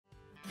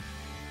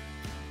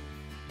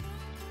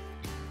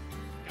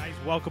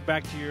Welcome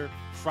back to your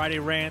Friday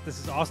rant. This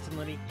is Austin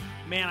Linney.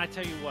 Man, I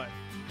tell you what,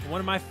 one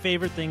of my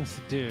favorite things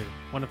to do,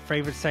 one of the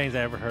favorite sayings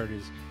I ever heard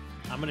is,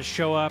 I'm going to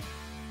show up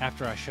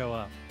after I show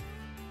up.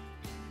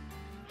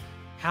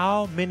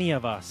 How many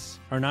of us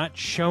are not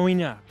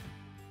showing up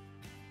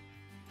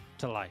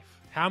to life?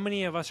 How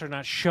many of us are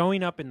not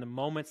showing up in the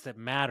moments that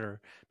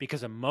matter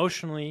because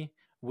emotionally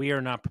we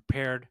are not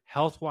prepared,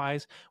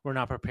 health-wise we're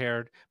not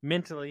prepared,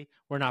 mentally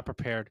we're not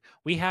prepared.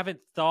 We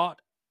haven't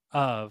thought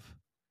of,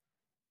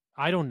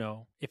 I don't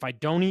know, if I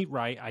don't eat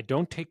right, I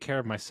don't take care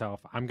of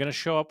myself, I'm going to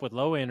show up with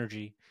low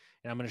energy,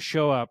 and I'm going to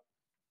show up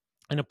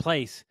in a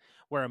place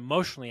where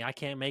emotionally I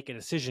can't make a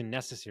decision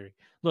necessary.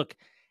 Look,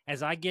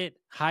 as I get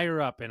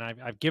higher up and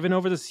I've given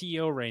over the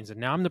CEO reins and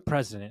now I'm the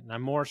president and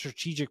I'm more a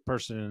strategic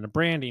person and a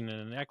branding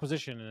and an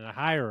acquisition and a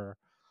hirer,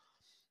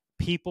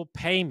 people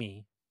pay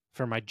me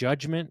for my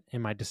judgment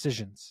and my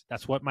decisions.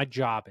 That's what my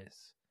job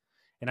is.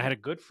 And I had a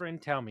good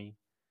friend tell me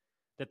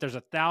that there's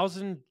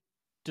 1,000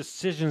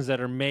 decisions that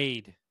are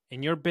made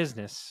in your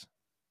business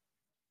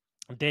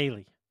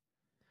daily.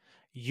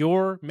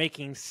 You're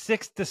making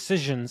 6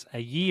 decisions a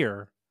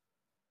year,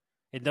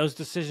 and those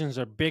decisions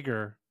are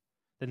bigger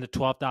than the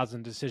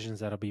 12,000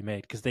 decisions that'll be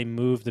made because they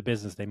move the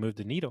business, they move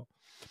the needle.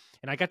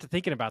 And I got to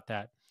thinking about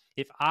that.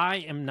 If I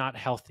am not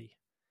healthy,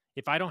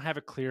 if I don't have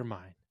a clear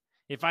mind,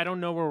 if I don't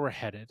know where we're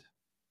headed,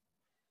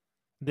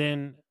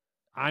 then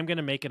I'm going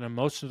to make an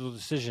emotional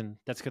decision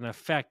that's going to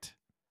affect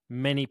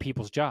many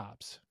people's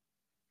jobs.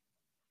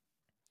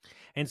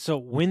 And so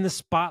when the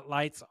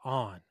spotlight's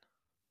on,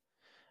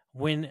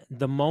 when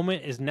the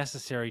moment is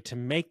necessary to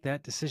make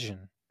that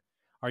decision,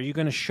 are you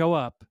going to show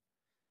up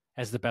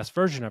as the best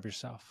version of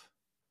yourself?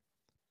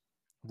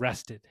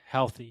 Rested,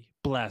 healthy,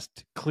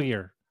 blessed,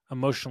 clear,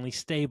 emotionally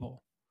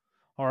stable?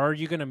 Or are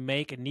you going to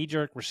make a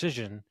knee-jerk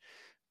decision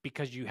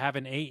because you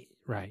haven't ate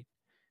right?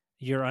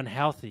 You're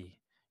unhealthy.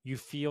 You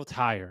feel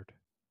tired.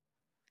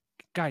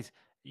 Guys,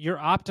 you're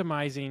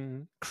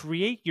optimizing,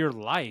 create your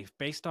life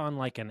based on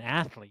like an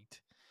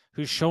athlete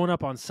who's showing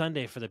up on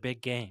Sunday for the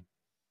big game.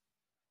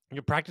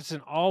 You're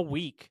practicing all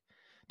week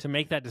to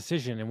make that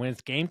decision. And when it's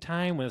game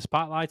time, when the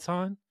spotlight's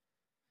on,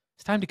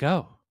 it's time to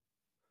go.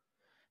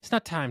 It's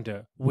not time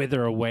to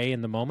wither away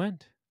in the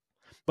moment.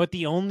 But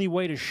the only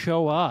way to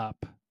show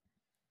up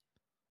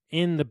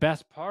in the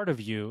best part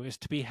of you is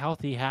to be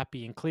healthy,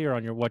 happy, and clear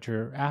on what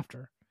you're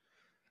after.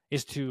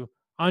 Is to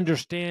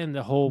understand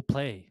the whole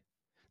play,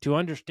 to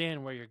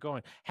understand where you're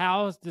going.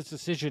 How is this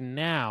decision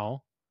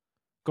now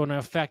going to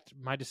affect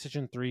my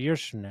decision 3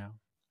 years from now?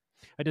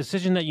 A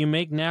decision that you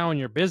make now in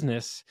your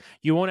business,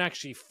 you won't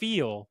actually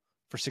feel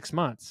for 6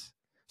 months.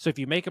 So if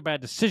you make a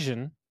bad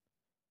decision,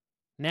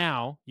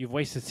 now you've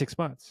wasted 6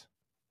 months.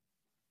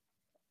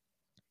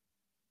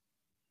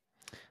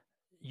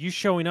 You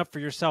showing up for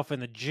yourself in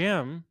the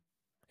gym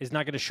is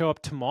not going to show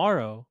up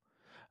tomorrow,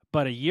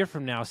 but a year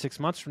from now, 6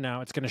 months from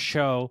now, it's going to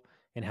show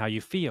in how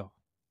you feel.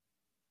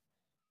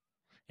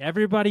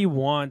 Everybody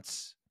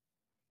wants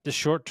the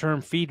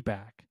short-term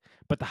feedback,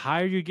 but the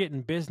higher you get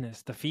in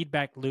business, the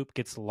feedback loop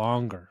gets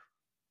longer.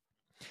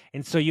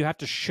 And so you have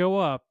to show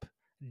up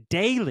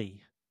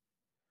daily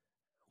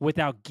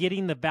without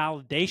getting the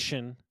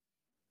validation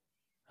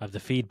of the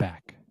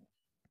feedback.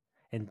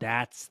 And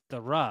that's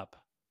the rub.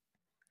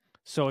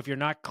 So if you're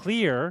not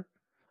clear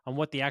on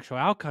what the actual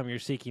outcome you're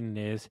seeking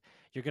is,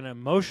 you're going to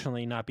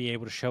emotionally not be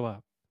able to show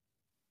up.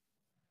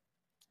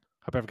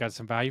 Hope everyone got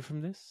some value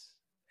from this,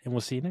 and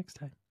we'll see you next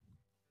time.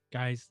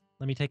 Guys,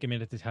 let me take a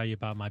minute to tell you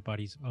about my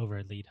buddies over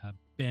at Lead Hub,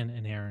 Ben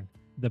and Aaron,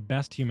 the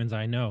best humans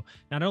I know.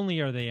 Not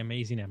only are they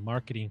amazing at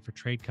marketing for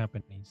trade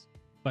companies,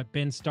 but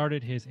Ben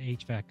started his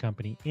HVAC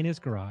company in his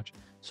garage,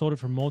 sold it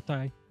for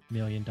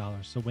multi-million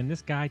dollars. So when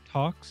this guy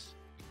talks,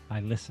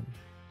 I listen.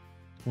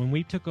 When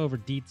we took over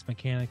Dietz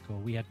Mechanical,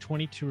 we had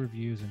 22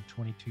 reviews in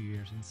 22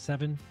 years. In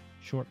 7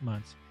 short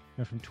months,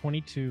 we went from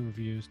 22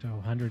 reviews to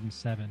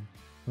 107.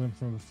 We went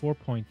from a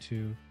 4.2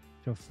 to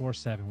a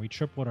 4.7. We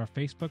tripled our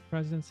Facebook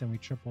presence and we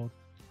tripled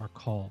our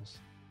calls.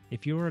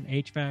 If you're an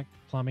HVAC,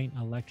 plumbing,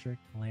 electric,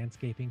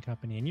 landscaping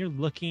company, and you're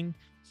looking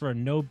for a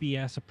no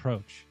BS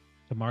approach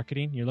to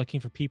marketing, you're looking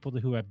for people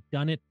who have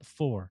done it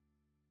before,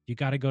 you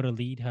got to go to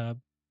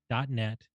leadhub.net